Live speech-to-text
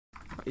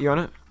You on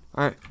it?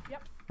 Alright.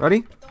 Yep.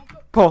 Ready?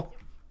 Pull.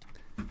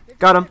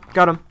 Got him.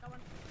 Got him.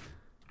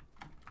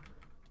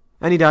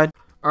 And he died.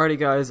 Alrighty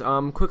guys,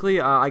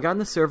 quickly, I got in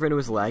the server and it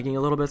was lagging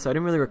a little bit, so I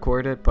didn't really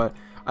record it, but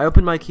I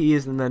opened my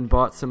keys and then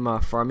bought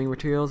some farming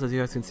materials, as you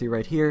guys can see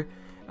right here.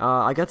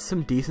 I got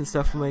some decent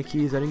stuff from my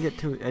keys. I didn't get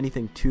to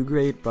anything too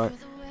great, but,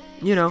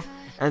 you know,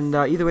 and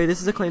either way,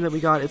 this is a claim that we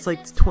got. It's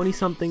like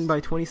 20-something by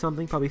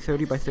 20-something, probably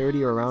 30 by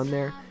 30 or around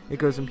there. It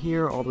goes from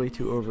here all the way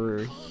to over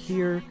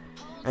here,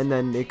 and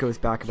then it goes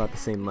back about the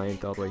same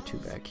length all the way to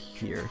back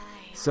here.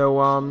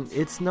 So,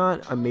 it's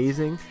not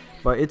amazing,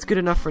 but it's good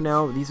enough for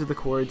now. These are the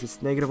chords. It's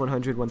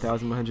 -100,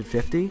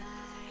 1150.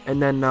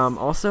 And then,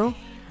 also,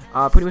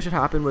 pretty much what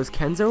happened was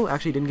Kenzo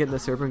actually didn't get in the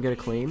server and get a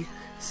claim.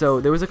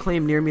 So there was a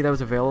claim near me that was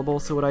available,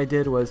 so what I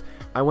did was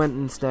I went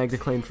and snagged a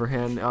claim for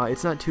him.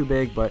 It's not too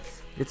big, but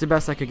it's the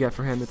best I could get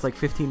for him. It's like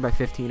 15 by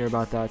 15 or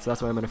about that, so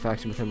that's why I'm in a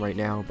faction with him right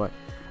now. But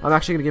I'm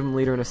actually going to give him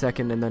leader in a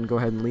second and then go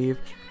ahead and leave.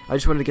 I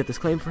just wanted to get this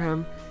claim for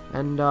him,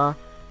 and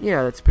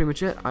yeah, that's pretty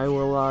much it. I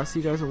will see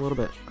you guys in a little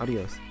bit.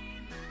 Adios.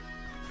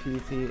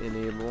 PvP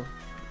enable.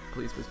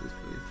 Please, please, please,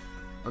 please.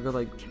 I'll go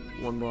like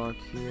one block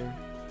here.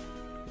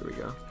 There we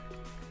go.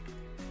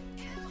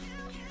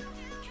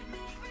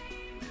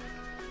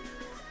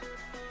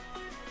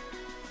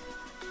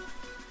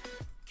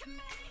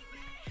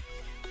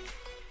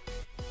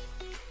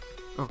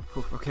 Oh,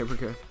 okay, we're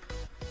good.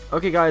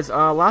 Okay, guys,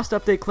 last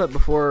update clip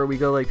before we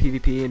go like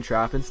PvP and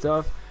trap and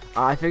stuff.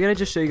 I figured I'd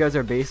just show you guys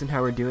our base and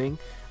how we're doing.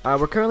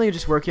 We're currently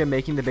just working on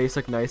making the base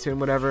look nicer and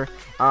whatever.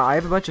 I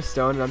have a bunch of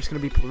stone, and I'm just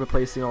going to be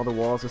replacing all the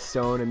walls with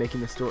stone and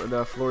making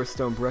the floors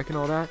stone brick and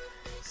all that.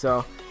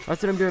 So,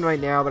 that's what I'm doing right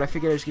now, but I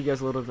figured I'd just give you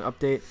guys a little bit of an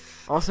update.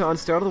 Also, on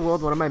Start of the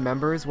World, one of my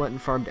members went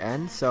and farmed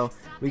N, so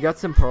we got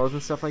some pearls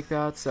and stuff like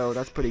that, so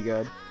that's pretty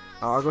good.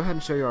 I'll go ahead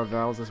and show you our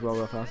vals as well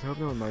real fast. I hope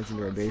no one minds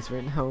into our base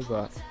right now,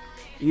 but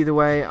either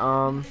way,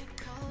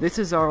 this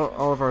is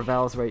all of our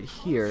vals right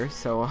here,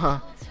 so,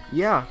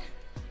 yeah.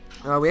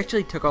 We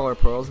actually took all our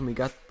pearls and we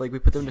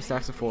put them into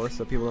stacks of 4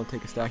 so people don't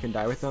take a stack and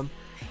die with them.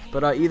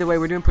 But either way,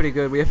 we're doing pretty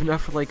good. We have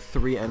enough for like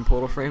 3 end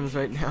portal frames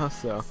right now,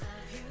 so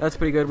that's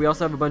pretty good. We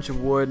also have a bunch of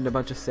wood and a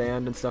bunch of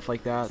sand and stuff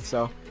like that,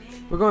 so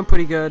we're going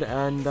pretty good.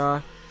 And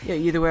yeah,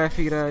 either way, I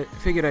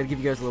figured I'd give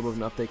you guys a little bit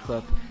of an update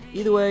clip.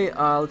 Either way,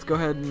 let's go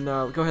ahead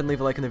and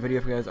leave a like in the video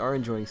if you guys are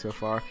enjoying so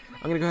far.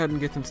 I'm gonna go ahead and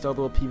get some stealth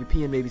little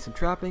PvP and maybe some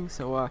trapping.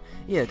 So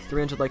yeah,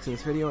 300 likes in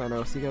this video, and I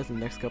will see you guys in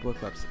the next couple of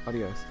clips.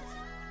 Adios.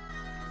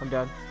 I'm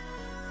dead.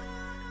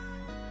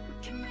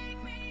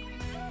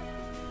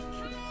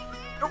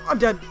 Oh, I'm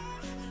dead.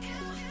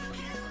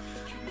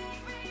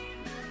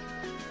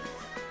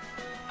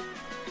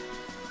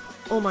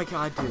 Oh my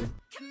god, dude.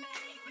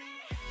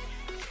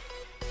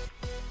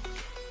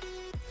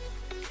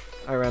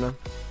 I ran him.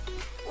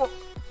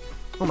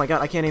 Oh my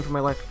god, I can't aim for my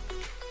life.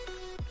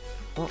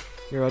 Oh,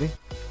 you ready?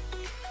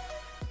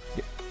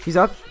 He's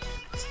up.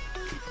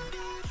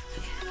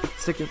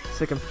 Stick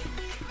him.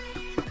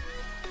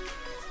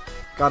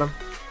 Got him.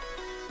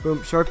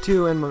 Boom, sharp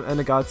 2 and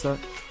a god set.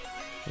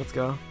 Let's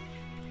go.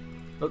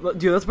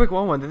 Dude, let's brick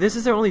wall 1. This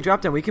is our only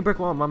drop down. We can brick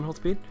wall 1. Mom, hold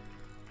speed.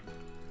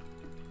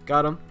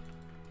 Got him.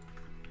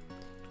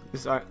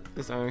 This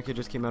iron kid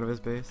just came out of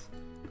his base.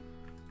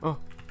 Oh.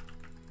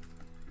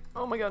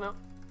 Oh my god, no.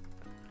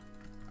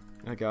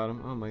 I got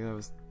him. Oh my god, that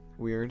was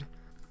weird.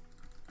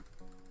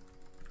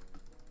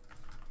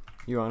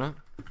 You on it?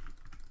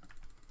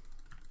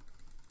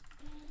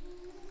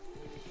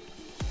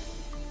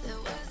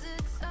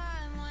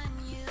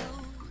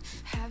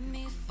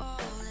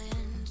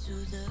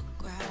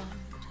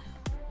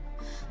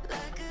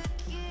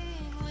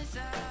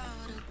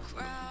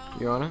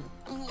 You on it?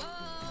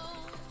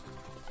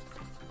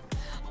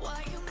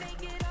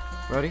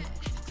 Ready?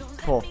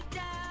 Pull.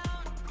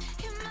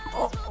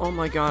 Oh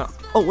my god.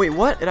 Oh wait,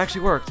 what? It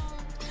actually worked.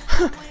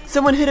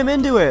 Someone hit him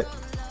into it.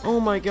 Oh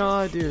my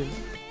god, dude.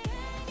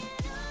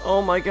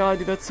 Oh my god,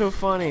 dude, that's so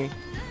funny.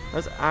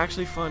 That's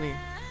actually funny.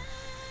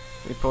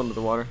 Let me pull into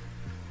the water.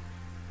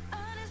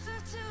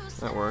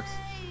 That works.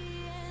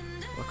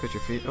 I'll cut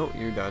your feet. Oh,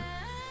 you're dead.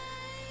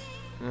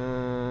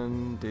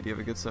 And did you have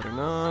a good set or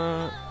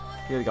not?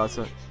 He had a god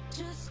set.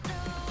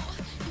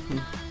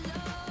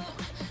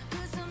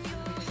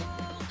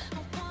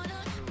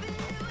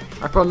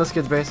 I put on this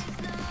kid's base.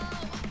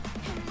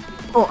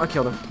 Oh, I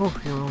killed him. Oh,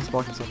 he almost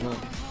blocked himself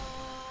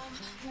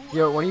out.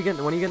 Yo, when are you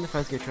getting the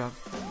Fencegate trap?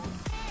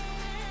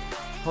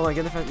 Hold on,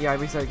 get the fence. Yeah, I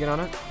reset. Get on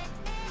it.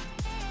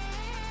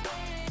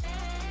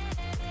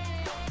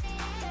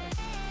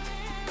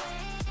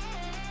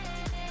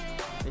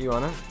 Are you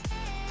on it?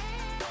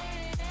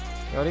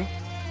 Ready?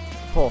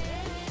 Pull.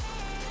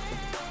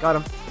 Got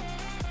him.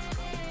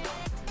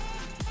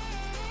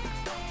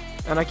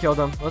 And I killed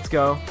him. Let's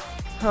go.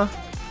 Huh.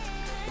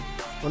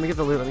 Let me get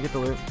the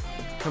loot.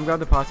 Come grab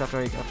the pots after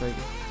I get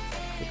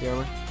the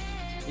armor.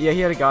 Yeah, he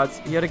had a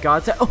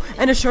god set. Oh,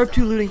 and a sharp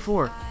 2 looting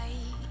 4.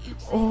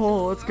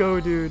 Oh, let's go,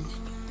 dude.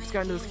 Just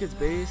got into this kid's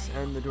base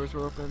and the doors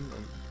were open.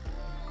 And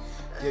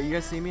yeah, you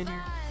guys see me in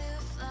here?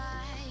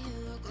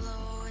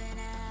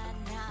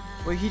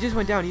 Wait, he just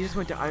went down. He just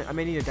went down. I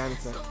may need a diamond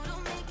set.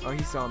 Oh,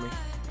 he saw me.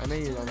 I may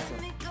need a diamond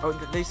set. Oh,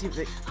 they see.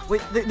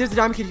 Wait, there's a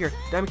diamond kid here.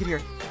 Diamond kid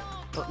here.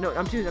 Oh, no,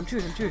 I'm choose.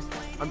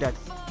 I'm dead.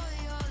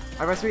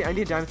 I rest 3. I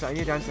need a diamond set.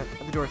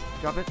 At the doors.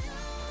 Drop it.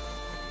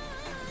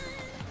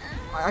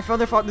 I found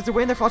their fall. There's a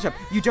way in their fall trap.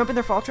 You jump in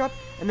their fall trap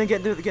and then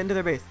get into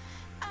their base.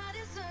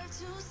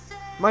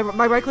 My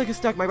right click is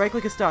stuck.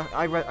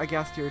 I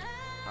gas tiered.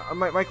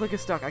 My right click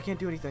is stuck. I can't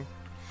do anything.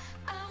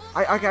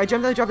 I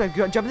jump down, drop down.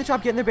 Jump in the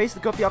top, get in their base,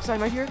 go up the upside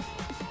right here.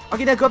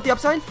 Okay, now go up the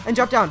upside and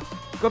drop down.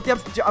 Go up the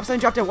upside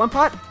and drop down. One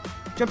pot.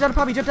 Jump down to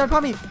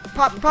Pommy.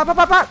 Pop.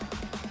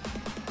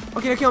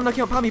 Okay, now kill him.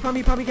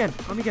 Pommy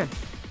again.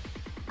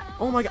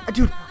 Oh my god.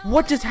 Dude,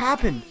 what just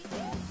happened?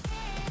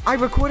 I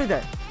recorded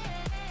that.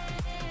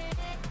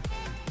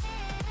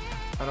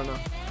 I don't know.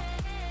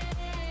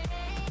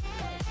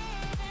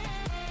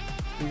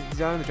 He's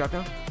down in the drop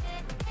down.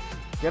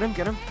 Get him.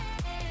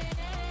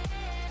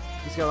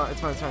 He's got a lot.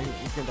 It's fine.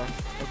 He's gonna die.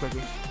 No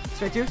quickie.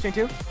 Straight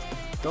two.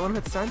 Don't let him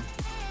hit the sign.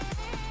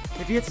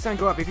 If he hits the sign,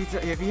 go up. If he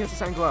hits the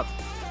sign, go up.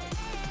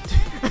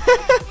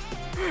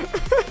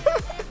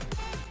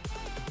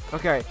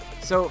 Okay,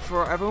 so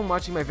for everyone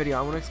watching my video,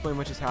 I want to explain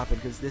what just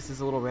happened because this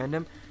is a little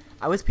random.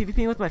 I was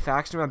PvPing with my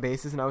faction around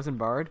bases and I was in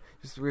Bard.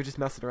 We were just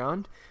messing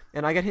around.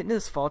 And I got hit into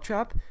this fall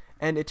trap.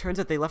 And it turns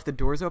out they left the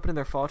doors open in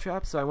their fall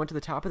trap. So I went to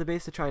the top of the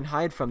base to try and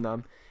hide from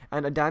them.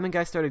 And a diamond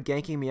guy started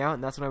ganking me out.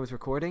 And that's when I was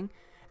recording.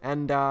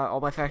 And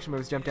all my faction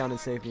members jumped down and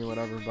saved me or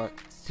whatever. But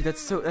dude,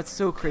 that's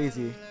so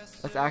crazy.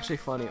 That's actually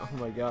funny. Oh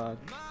my god.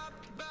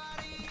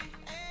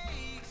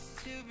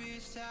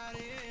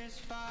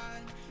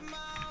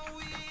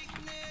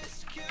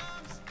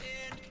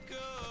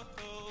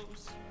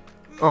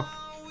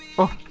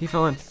 Oh, he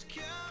fell in.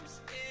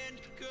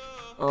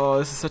 Oh,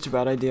 this is such a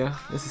bad idea.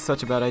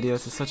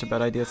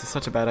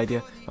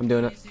 I'm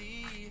doing it.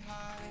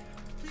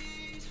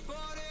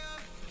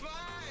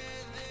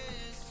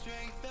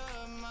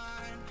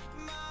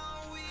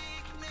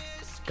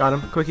 Got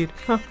him. Quickie.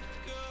 Huh.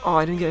 Oh,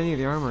 I didn't get any of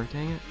the armor.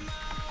 Dang it.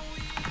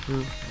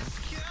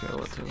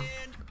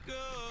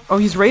 Oh,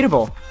 he's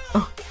raidable.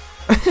 Oh.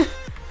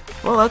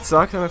 Well, that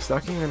sucks. I'm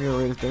stuck. I'm gonna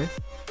raid his base.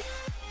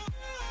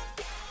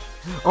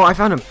 Oh, I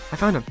found him.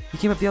 He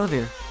came up the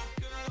elevator.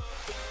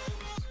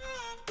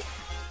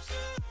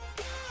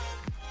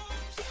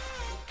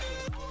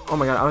 Oh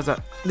my god,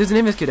 there's an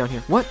Invis kid down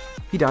here. What?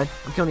 He died.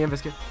 I'm killing the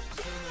Invis kid.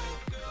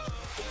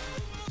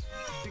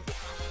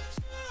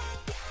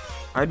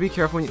 I'd be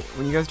careful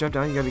when you guys jump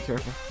down. You gotta be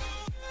careful.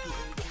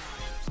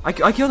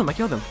 I killed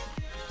him.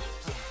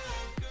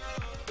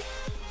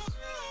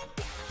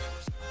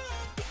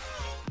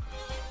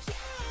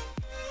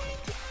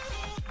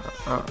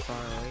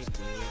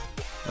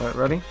 Alright,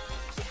 ready?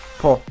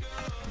 Pull.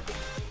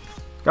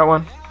 Got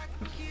one.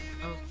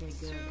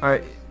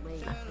 Alright.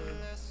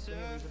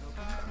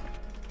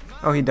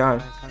 Oh, he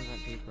died.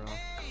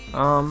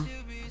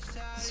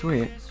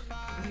 Sweet.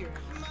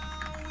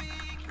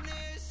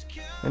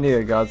 I need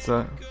a god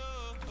set.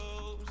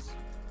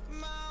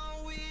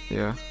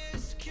 Yeah.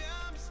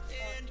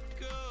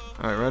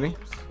 Alright, ready?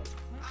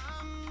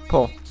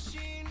 Pull.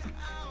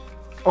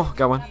 Oh,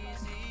 got one.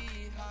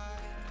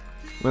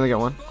 We only got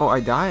one. Oh, I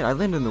died? I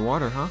landed in the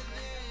water, huh?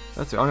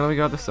 That's it. I'm gonna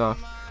get this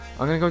off.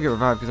 I'm gonna go get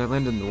revived because I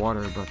landed in the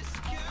water, but...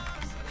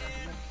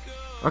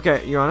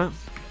 Okay, you on it?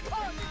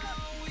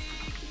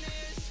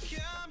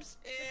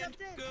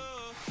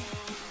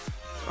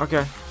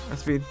 Okay,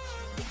 that's speed.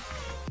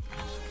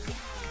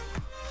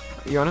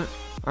 You on it?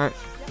 Alright.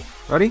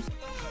 Ready?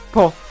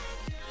 Pull.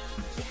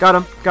 Got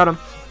him.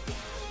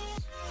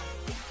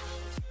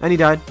 And he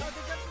died.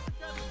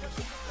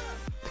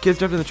 The kids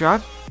jumped in the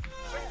trap.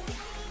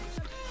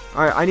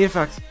 Alright, I need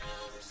effects.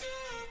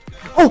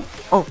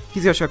 Oh,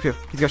 he's got sharp too.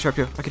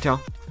 I can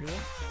tell.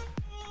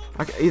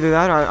 Either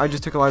that or I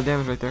just took a lot of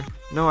damage right there.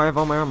 No, I have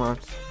all my armor on.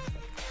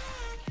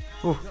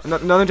 Oh,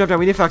 another jump down.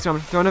 We need effects on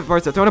him. Throwing a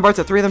Bard set.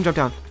 3 of them jump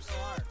down.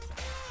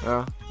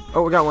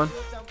 Oh, we got one.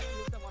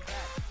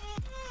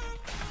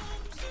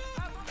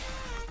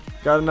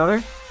 Got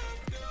another.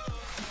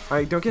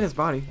 Alright, don't get in his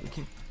body.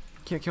 You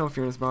can't kill him if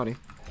you're in his body.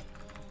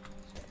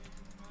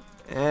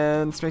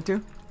 And strength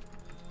 2.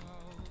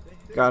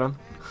 Got him.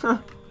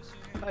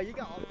 You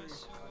got all 3.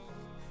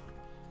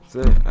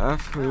 That's it.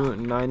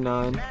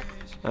 F99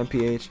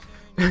 MPH.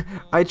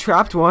 I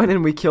trapped one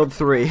and we killed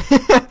 3.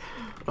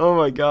 Oh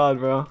my god,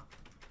 bro.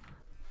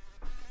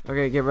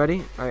 Okay, get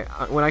ready.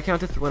 Alright, when I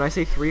count to when I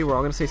say 3, we're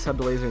all gonna say sub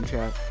to laser in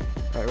chat.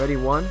 Alright, ready?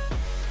 1,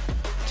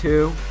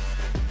 2,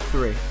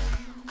 3.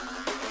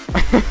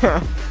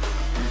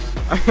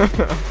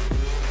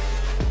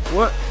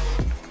 What?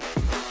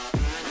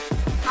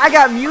 I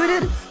got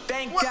muted?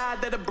 Thank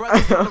God that the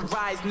brothers on the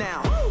rise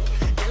now.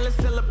 Endless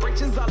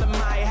celebrations all in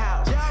my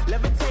house.